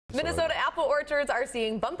Minnesota apple orchards are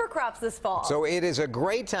seeing bumper crops this fall. So it is a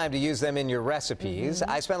great time to use them in your recipes.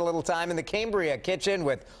 I spent a little time in the Cambria kitchen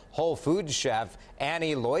with Whole Foods chef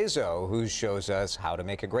Annie Loizo, who shows us how to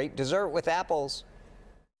make a great dessert with apples.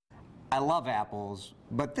 I love apples,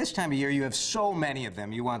 but this time of year you have so many of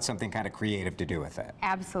them, you want something kind of creative to do with it.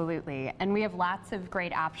 Absolutely, and we have lots of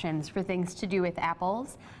great options for things to do with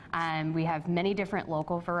apples. We have many different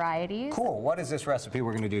local varieties. Cool. What is this recipe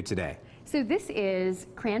we're going to do today? So this is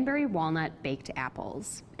cranberry walnut baked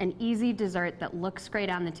apples, an easy dessert that looks great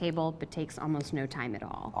on the table but takes almost no time at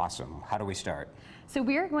all. Awesome. How do we start? So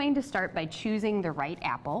we are going to start by choosing the right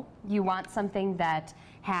apple. You want something that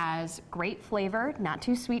has great flavor, not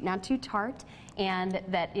too sweet, not too tart, and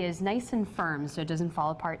that is nice and firm so it doesn't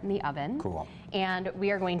fall apart in the oven. Cool. And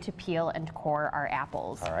we are going to peel and core our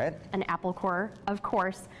apples. All right. An apple core, of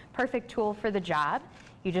course, perfect tool for the job.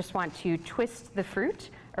 You just want to twist the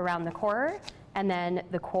fruit around the core, and then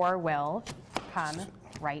the core will come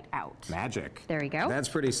right out. Magic. There you go. That's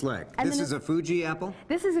pretty slick. And this is a Fuji apple?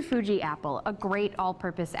 This is a Fuji apple, a great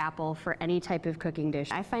all-purpose apple for any type of cooking dish.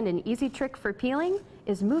 I find an easy trick for peeling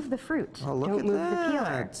is move the fruit. Oh, look Don't at move that. the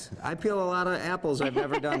peeler. I peel a lot of apples. I've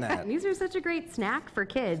never done that. These are such a great snack for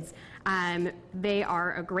kids. They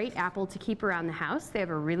are a great apple to keep around the house. They have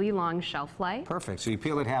a really long shelf life. Perfect. So you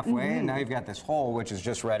peel it halfway, and now you've got this whole, which is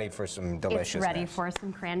just ready for some deliciousness. It's ready for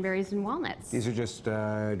some cranberries and walnuts. These are just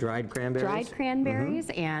dried cranberries? Dried cranberries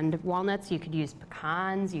and walnuts. You could use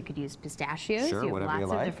pecans, you could use pistachios. Sure, you have whatever you lots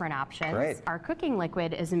like. of different options. Great. Our cooking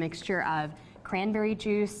liquid is a mixture of cranberry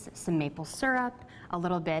juice, some maple syrup, a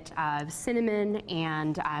little bit of cinnamon,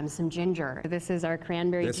 and some ginger. This is our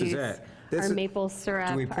cranberry juice. This is it. Our maple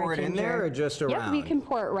syrup. Do we pour it in there or just around? Yep, we can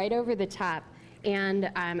pour it right over the top. And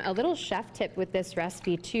a little chef tip with this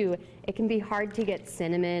recipe too, it can be hard to get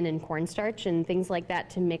cinnamon and cornstarch and things like that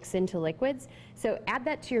to mix into liquids. So add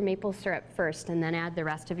that to your maple syrup first and then add the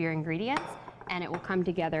rest of your ingredients and it will come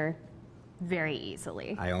together very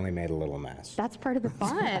easily. I only made a little mess. That's part of the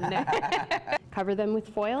fun. Cover them with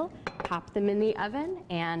foil, pop them in the oven,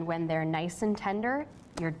 and when they're nice and tender,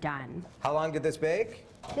 you're done. How long did this bake?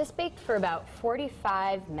 This baked for about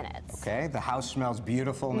 45 minutes. Okay, the house smells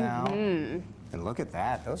beautiful now. And look at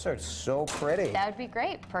that, those are so pretty. That would be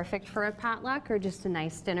great. Perfect for a potluck or just a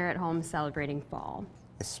nice dinner at home celebrating fall.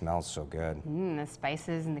 It smells so good. The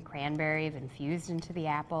spices and the cranberry have infused into the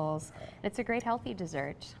apples. It's a great healthy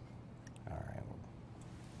dessert. All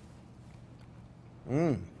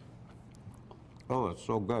right. Oh, it's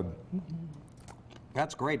so good.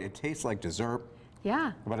 That's great. It tastes like dessert.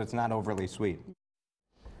 Yeah. But it's not overly sweet.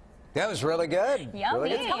 That was really good. Yummy.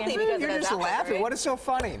 Really It's healthy because You're it has just apples, laughing. right? What is so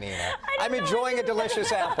funny, Nina? I'm know. enjoying a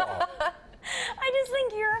delicious apple. I just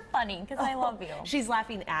think you're funny because I love you. She's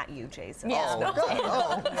laughing at you, Jason. Oh, good.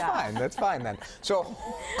 Oh, that's fine. That's fine then. So,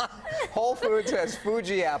 Whole Foods has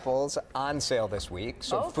Fuji apples on sale this week.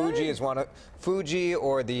 So Fuji is one of Fuji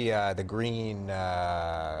or the green. What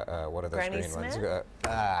are those Granny green ones? Smith?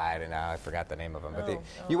 I don't know. I forgot the name of them. But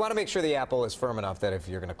you want to make sure the apple is firm enough that if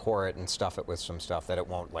you're going to core it and stuff it with some stuff, that it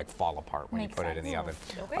won't like fall apart when Makes you put it in the sense.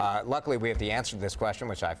 oven. Luckily, we have the answer to this question,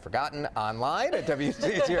 which I've forgotten, online at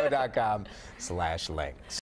WCCO.com/links.